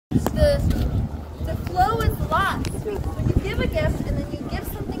speaks. When you give a gift and then you give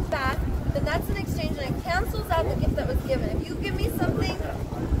something back, then that's an exchange and it cancels out the gift that was given. If you give me something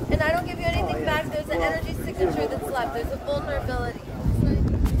and I don't give you anything back, there's an energy signature that's left. There's a vulnerability.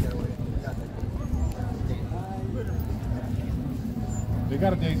 They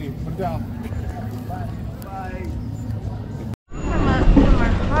got it, Daisy. Put it down. From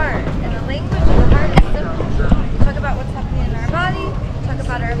our heart, and the language of the heart is simple. We talk about what's happening in our body, talk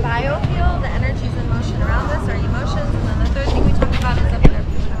about our biofield, the energies in motion around us, our emotions, and then the third thing we talk about is up in our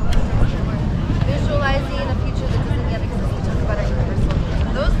future. We're visualizing a future that doesn't yet exist. We talk about our universal needs.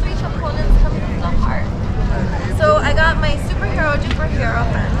 And those three components come from the heart. So I got my superhero duperhero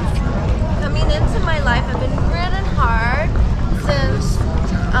friends coming into my life. I've been ridden hard since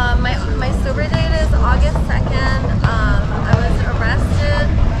my sober date is August 2nd. I was arrested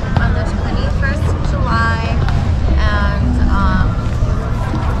on the 21st of July, and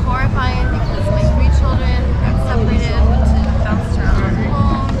horrifying because my 3 children got separated, bounced around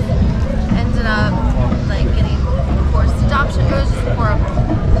homes, ended up like getting forced adoption. It was just horrible.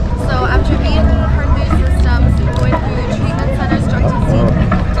 So after being through these systems, going through treatment centers, drug testing,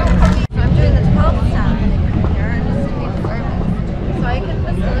 so I'm doing the 12 step here and just sitting in service. So I can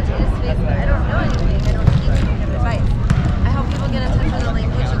facilitate a space, but I don't know anything. I don't teach, I give advice. I help people get in touch with the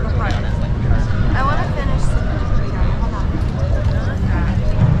language of the heart. I want to finish. Hold on.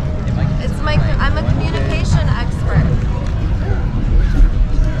 I'm a communication expert.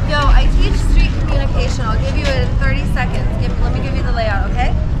 Yo, I teach street communication. I'll give you it in 30 seconds. Let me give you the layout,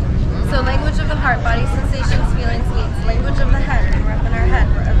 okay? So language of the heart, body sensations, feelings, needs. Language of the head, we're up in our head.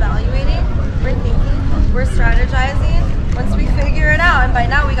 We're evaluating, we're thinking, we're strategizing. Once we figure it out, and by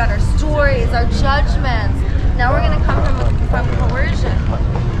now we got our stories, our judgments. Now we're going to come from coercion,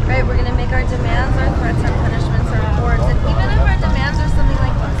 right? We're going to make our demands, our threats, our punishments, our rewards. And even if our demands are something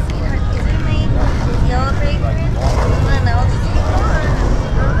like, oh, sweetheart, these are my deal breakers, and I'll just keep on.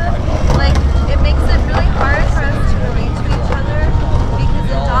 Like, it makes it really hard for us to relate to each other because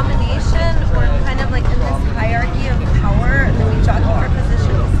in domination, we're kind of like in this hierarchy of power, and then we jockey for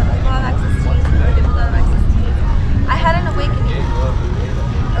position. Some people have access to me, some people don't have access to me. I had an awakening,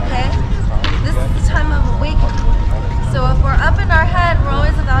 okay? This is the time of awakening. So if we're up in our head, we're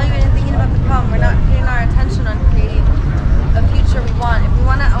always evaluating and thinking about the problem. We're not putting our attention on creating a future we want. If we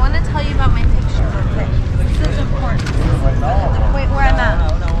want to, I want to tell you about my picture real quick. This is important. This is the point where I'm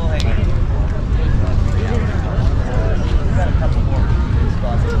at.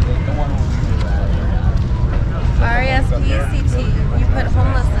 R-E-S-P-E-C-T. You put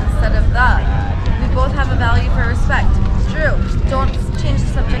homeless instead of the. We both have a value for respect. Drew, don't change the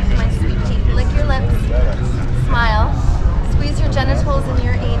subject to my sweet teeth. Lick your lips. Smile. Squeeze your genitals and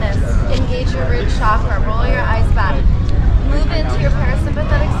your anus. Engage your root chakra. Roll your eyes back. Move into your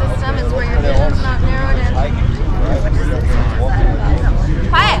parasympathetic system. It's where your vision's not narrowed in.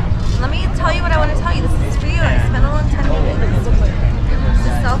 Quiet! Let me tell you what I want to tell you. This is for you. I spent a long time doing this.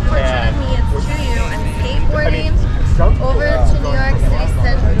 The self-portrait of me, it's to you. I'm skateboarding over to New York City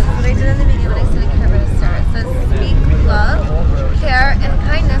Center, which is what I did in the beginning when I said a care about a star. It says speak love, care, and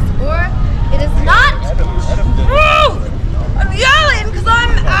kindness, or it is not true! I'm yelling because I'm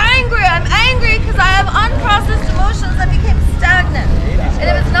angry. I'm angry because I have unprocessed emotions that became stagnant. And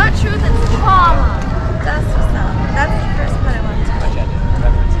if it's not truth, it's trauma. That's what's up. That's the first part I want to tell you.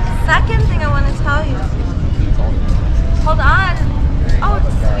 Second thing I want to tell you. Hold on. Oh,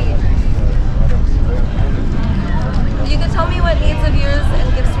 it's sweet. You can tell me what needs of yours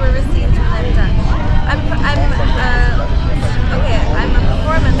and gifts were received when I'm done. I'm a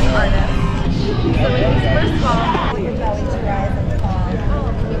performance artist. So first of all, your belly to rise and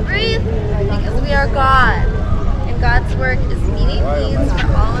fall. Breathe, because we are God. And God's work is meeting needs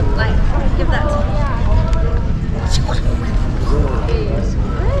for all of life. Give that to me.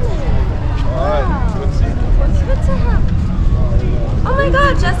 What's good to him? Oh my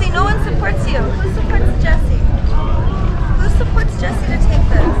God, Jesse, no one supports you. Who supports Jesse? Who supports Jesse to take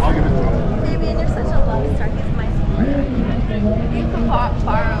this? Baby, and you're such a love star. He's my supporter. You can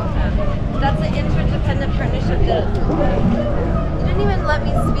borrow him. That's an interdependent partnership. You didn't even let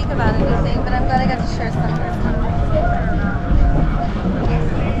me speak about anything, but I'm glad I got to share some.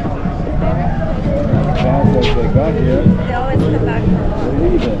 They got here. They always come back for more.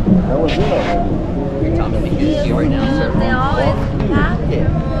 That was it. You're talking to you right now, sir. They always come back for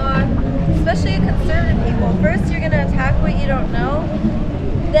more. Especially conservative people. First, you're going to attack what you don't know.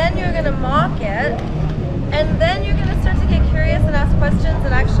 Then you're going to mock it. And then you're going to start to get curious and ask questions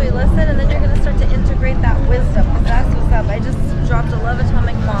and actually listen. And then you're going to start to integrate that wisdom. Because that's what's up. I just dropped a love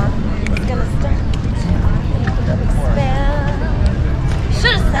atomic bomb. It's going to start to expand.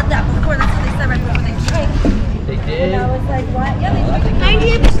 should have said that before. That's what they said right before they drank. They did? And I was like, what? Yeah, they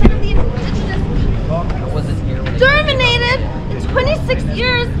drank. 98% of the indigenous I wasn't here when they terminated in 26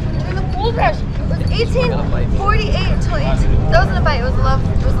 years in the gold rush. It was 1848 until 18. That wasn't a bite. It was a love.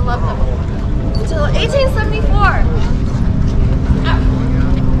 It was a love number. Until 1874.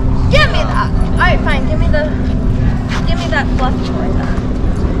 Give me that. All right, fine. Give me that fluff toy.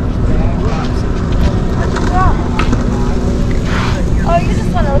 Oh, you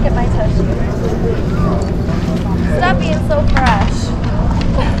just want to look at my touch. Stop being so fresh.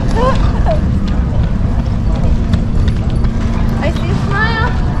 I see a smile.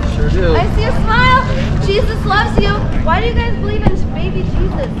 Sure do. I see a smile. Jesus loves you. Why do you guys believe in baby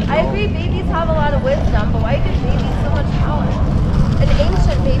Jesus? I agree babies have a lot of wisdom, but why give babies so much power? An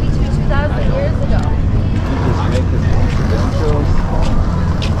ancient baby 2,000 years ago.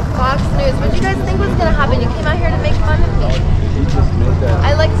 Fox News. What did you guys think was going to happen? You came out here to make fun of me.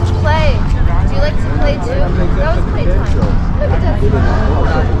 I like to play. Do you like to play too? That was playtime. Look at this.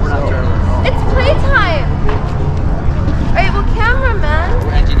 We're not journalists. It's playtime. Alright, well, cameraman.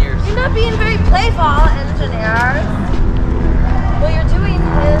 We're engineers. You're not being very playful, engineers. What you're doing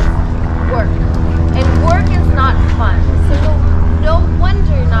is work. And work is not fun. So no wonder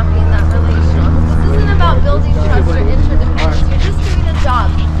you're not being that relational. This isn't about building trust or interdependence. You're just doing a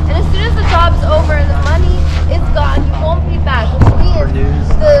job. And as soon as the job's over and the money is gone, you won't be back. Which means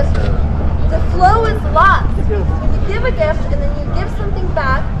the flow is lost. When you give a gift and then you give something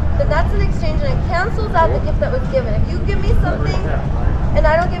back, then that's an exchange and it cancels out the gift that was given. If you give me something and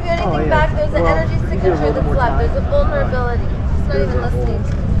I don't give you anything back, there's an energy signature that's left. There's a vulnerability. It's not even listening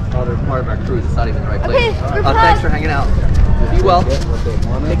to me. Oh, they're part of our crew. It's not even the right place. Okay, we're Thanks for hanging out. Be well.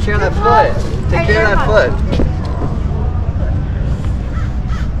 Take care of that foot. Take care of that foot.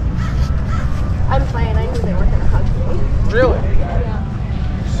 I'm playing. I knew they were going to hug me. Really? Yeah.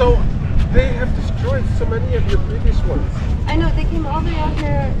 So they have destroyed so many of your previous ones. I know. They came all the way out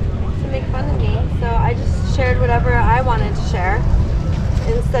here to make fun of me. So I just shared whatever I wanted to share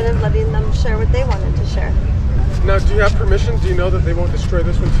instead of letting them share what they wanted to share. Now, do you have permission? Do you know that they won't destroy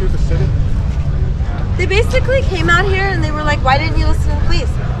this one too, the city? They basically came out here and they were like, why didn't you listen to the police?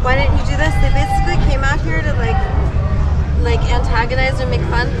 Why didn't you do this? They basically came out here to like antagonize or make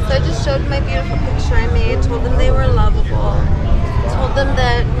fun. So I just showed my beautiful picture I made, told them they were lovable, told them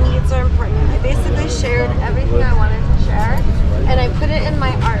that needs are important. I basically shared everything I wanted to share and I put it in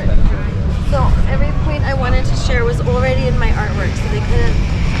my art. So every point I wanted to share was already in my artwork, so they couldn't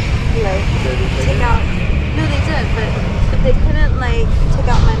like take out. No, they did, but they couldn't like take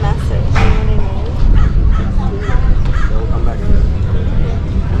out my message. You know what I mean? They'll come back.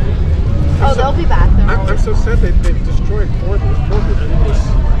 Oh, they'll be back. I'm so sad they've destroyed four of the previous.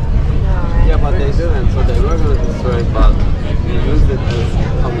 Yeah, but they didn't. So they were going to destroy it, but we used it as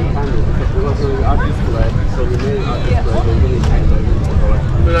common candle because we were doing art display. So we made art display. They really changed it.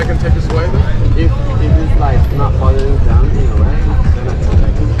 They're not going to take this away then? If it's like not bothering them in a way, then I can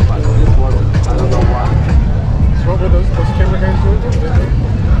take it. But this was, I don't know why. So what were those camera guys doing?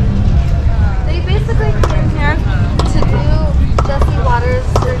 They basically came here to do Jesse Waters'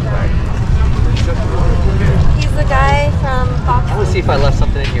 surgery. He's the guy from Fox I want to see if I left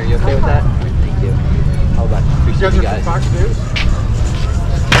something in here. You okay with that? Thank you. How about You appreciate guys you are guys. from Fox News?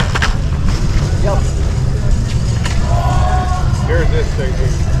 Yep. Here's this thing.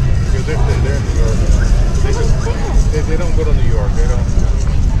 Because they're in New York. They don't go to New York.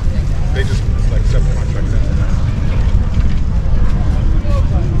 They just like subcontract that.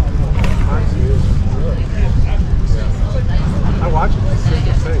 Fox News. Really? Yeah. I watch it. It's the same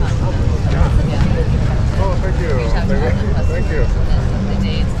thing. Oh my God. Oh, thank you. Thank you.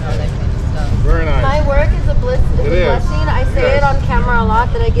 Very nice. My work is a blessing. I say it on camera a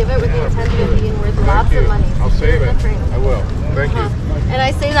lot that I give it with the intention of being worth lots of money. I'll save it. Different. I will. Thank you. And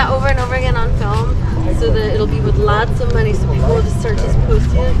I say that over and over again on film so that it'll be with lots of money so people will just start just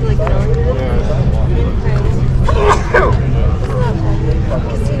posting it for like millions of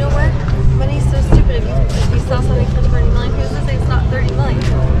Because you know what? Money's so stupid. If you sell something for 30 million, who's to say it's not 30 million?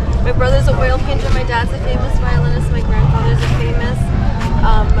 My brother's a oil painter, my dad's a famous violinist, my grandfather's a famous,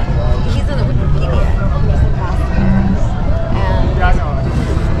 he's in the Wikipedia. He's a pastor. And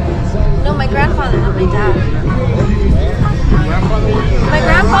no, my grandfather, not my dad. My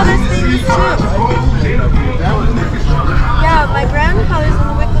grandfather's famous too. Yeah, my grandfather's in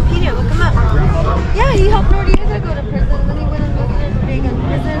the Wikipedia. Look him up. Yeah, he helped Noriega go to prison. Then he went and visited Noriega in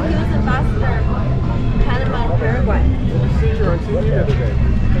prison. He was ambassador in Panama and Paraguay. I see you on TV the other day.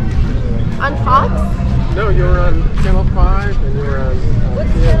 On Fox? No, you were on Channel 5 and you were on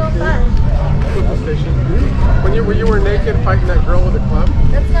What's Channel 5? at the station. When you were naked fighting that girl with the club?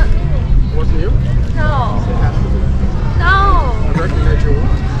 That's not me. Wasn't you? No. It has to be. No. I recognize your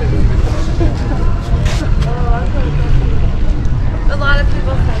voice. A lot of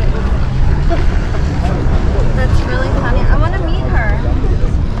people said it was me. That's really funny. I want to meet her.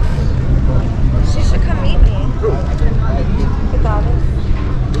 She should come meet me. Who? The goddess.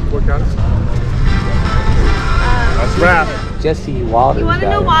 What goddess? That's rap. Jesse Wilder's You want to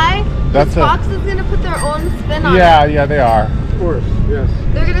know daughter. why? That's Fox is going to put their own spin on it. Yeah, they are. Of course, yes.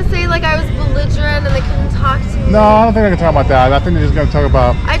 They're going to say like I was belligerent and they couldn't talk to me. No, I don't think I can talk about that. I think they're just going to talk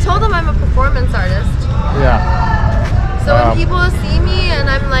about, I told them I'm a performance artist. yeah. So when people see me and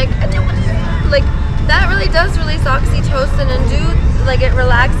I'm like that really does release oxytocin and like it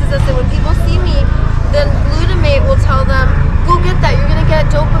relaxes us, and when people see me, then glutamate will tell them, go get that, you're gonna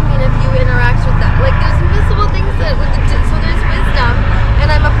get dopamine if you interact with that. Like there's invisible things that so there's wisdom, and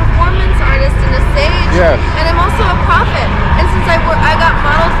I'm a performance artist and a sage, and I'm also a prophet. And since I got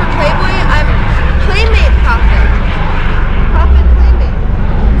modeled for Playboy, I'm Playmate Prophet. Prophet Playmate.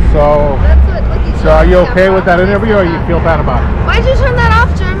 So, That's what are you okay with that interview, or you feel bad about it? Why'd you turn that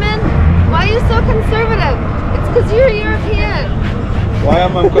off, German? Why are you so conservative? It's because you're European. Why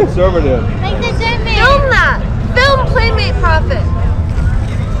am I conservative? Like the German. Film that! Film Playmate Prophet.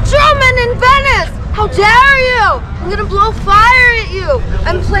 German in Venice! How dare you! I'm gonna blow fire at you!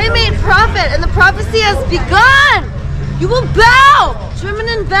 I'm Playmate Prophet, and the prophecy has begun! You will bow! German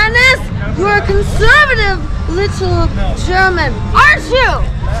in Venice! You are a conservative little German, aren't you?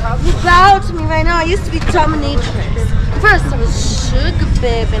 You bow to me right now. I used to be dominatrix. First I was sugar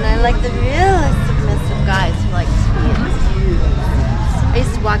babe, and I like the really submissive guys who like to be abused. I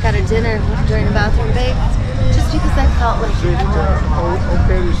used to walk out of dinner during a bathroom break just because I felt like Is it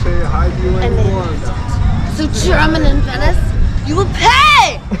okay to say hi to you anymore? So German in Venice, you will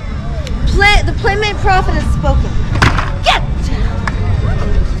pay! The Playmate Prophet has spoken. Get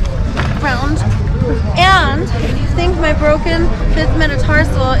round. And if you think my broken fifth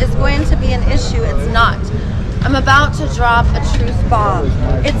metatarsal is going to be an issue, it's not. I'm about to drop a truth bomb.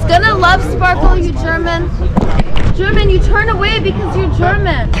 It's gonna love sparkle, you German. German, you turn away because you're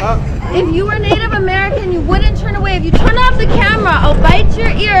German. If you were Native American, you wouldn't turn away. If you turn off the camera, I'll bite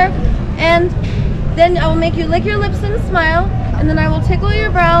your ear, and then I will make you lick your lips and smile, and then I will tickle your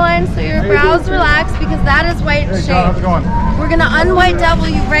brow line so your brows relax, because that is white shade. How's it going? We're gonna unwhite devil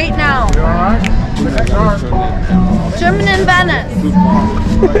you right now. You alright? German in Venice.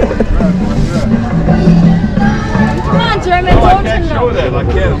 Come on, German, don't turn that. I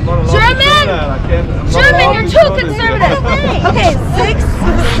can't. I'm not allowed German! to show that. I can't. German, you're too conservative. Okay,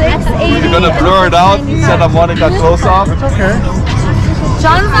 680. You're gonna blur it out instead of Monica close off. It's okay.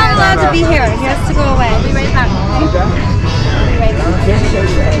 John's not allowed to be here. He has to go away. I'll be right back.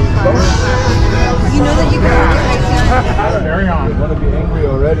 You know that you can work it right here. Carry on. I want to be angry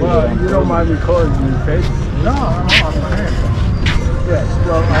already. Well, you don't mind recording your face? No, I'm fine. Yes,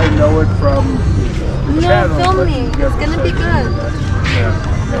 well, I know it from the No, channel. film me. It's gonna be good. Yeah.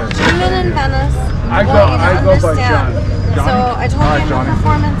 German in Venice. I want you to go by understand. John. So I told you I'm Johnny. a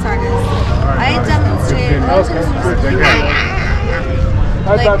performance artist. I demonstrate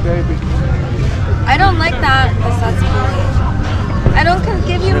How's that, baby? I don't like that because that's bullying. I don't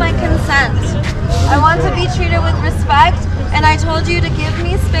give you my consent. I want to be treated with respect, and I told you to give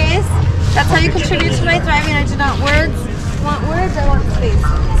me space. That's how you contribute to my thriving. I do not want words, I want space.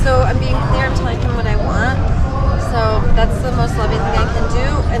 So I'm being clear, I'm telling him what I want. So that's the most loving thing I can do,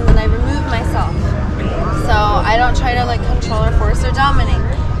 and then I remove myself. So I don't try to like control or force or dominate.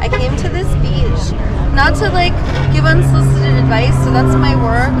 I came to this beach not to like give unsolicited advice, so that's my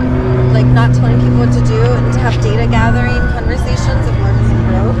work, like not telling people what to do and to have data gathering conversations of what is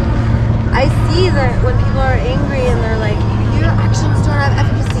broke. I see that when people are angry and they're like, your actions don't have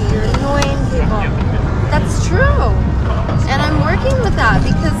efficacy, you're annoying people. That's true. And I'm working with that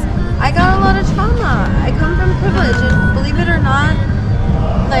because I got a lot of trauma. I come from privilege, and believe it or not,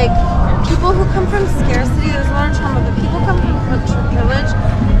 like people who come from scarcity, there's a lot of trauma, but people come from privilege,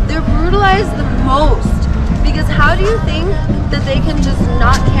 they're brutalized the most. Because how do you think that they can just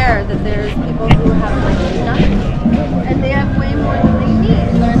not care that there's people who have like nothing and they have way more than they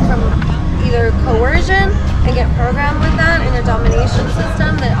need? Learn from either coercion and get programmed with that in a domination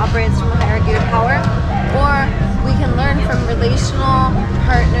system that operates from a hierarchy of power, or we can learn from relational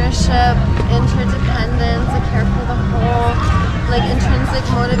partnership, interdependence, a care for the whole, like intrinsic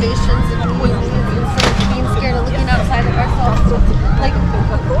motivations and needs instead of being scared of looking outside of ourselves, like,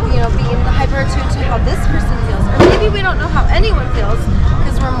 you know, being hyper attuned to how this person feels, or maybe we don't know how anyone feels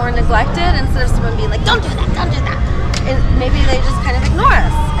because we're more neglected instead of someone being like, don't do that, don't do that. maybe they just kind of ignore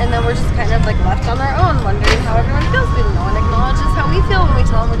us, and then we're just kind of like left on our own, wondering how everyone feels. No one acknowledges how we feel when we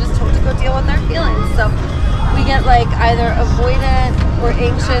tell them we're just told to go deal with our feelings. So we get like either avoidant or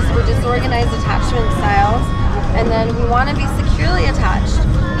anxious or disorganized attachment styles, and then we want to be securely attached.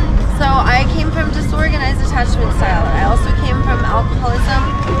 So I came from disorganized attachment style. I also came from alcoholism,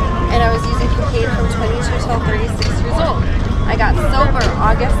 and I was using cocaine from 22 till 36 years old. I got sober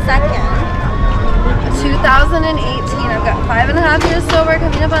August 2nd, 2018. I've got 5.5 years sober,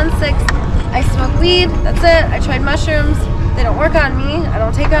 coming up on 6. I smoke weed, that's it. I tried mushrooms, they don't work on me. I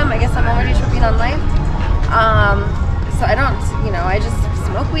don't take them, I guess I'm already tripping on life. So I don't, I just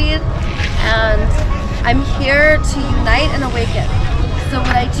smoke weed, and I'm here to unite and awaken. So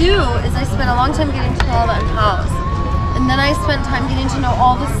what I do is I spend a long time getting to know all the unhoused, and then I spend time getting to know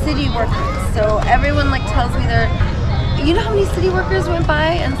all the city workers. So everyone like tells me you know how many city workers went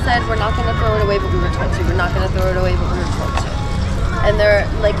by and said, we're not going to throw it away, but we were told to. We're not going to throw it away, but we were told to. And they're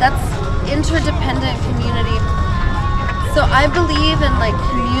like, that's interdependent community. So I believe in like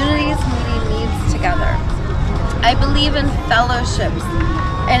communities meeting needs together. I believe in fellowships.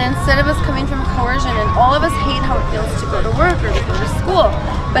 And instead of us coming from coercion, and all of us hate how it feels to go to work or to go to school,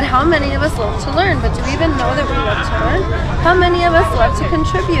 but how many of us love to learn? But do we even know that we love to learn? How many of us love to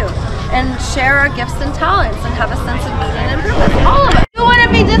contribute and share our gifts and talents and have a sense of meaning and purpose? All of us. You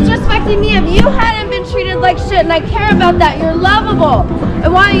wouldn't be disrespecting me if you hadn't been treated like shit, and I care about that. You're lovable. I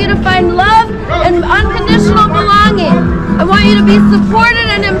want you to find love and unconditional belonging. I want you to be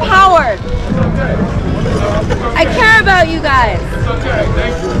supported and empowered. I care about you guys.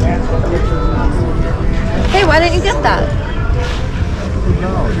 Hey, why didn't you get that?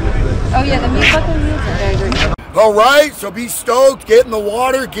 Oh yeah, the fucking music. I agree. All right, so be stoked. Get in the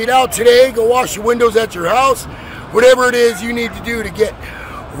water. Get out today. Go wash your windows at your house. Whatever it is you need to do to get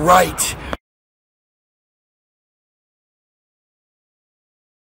right.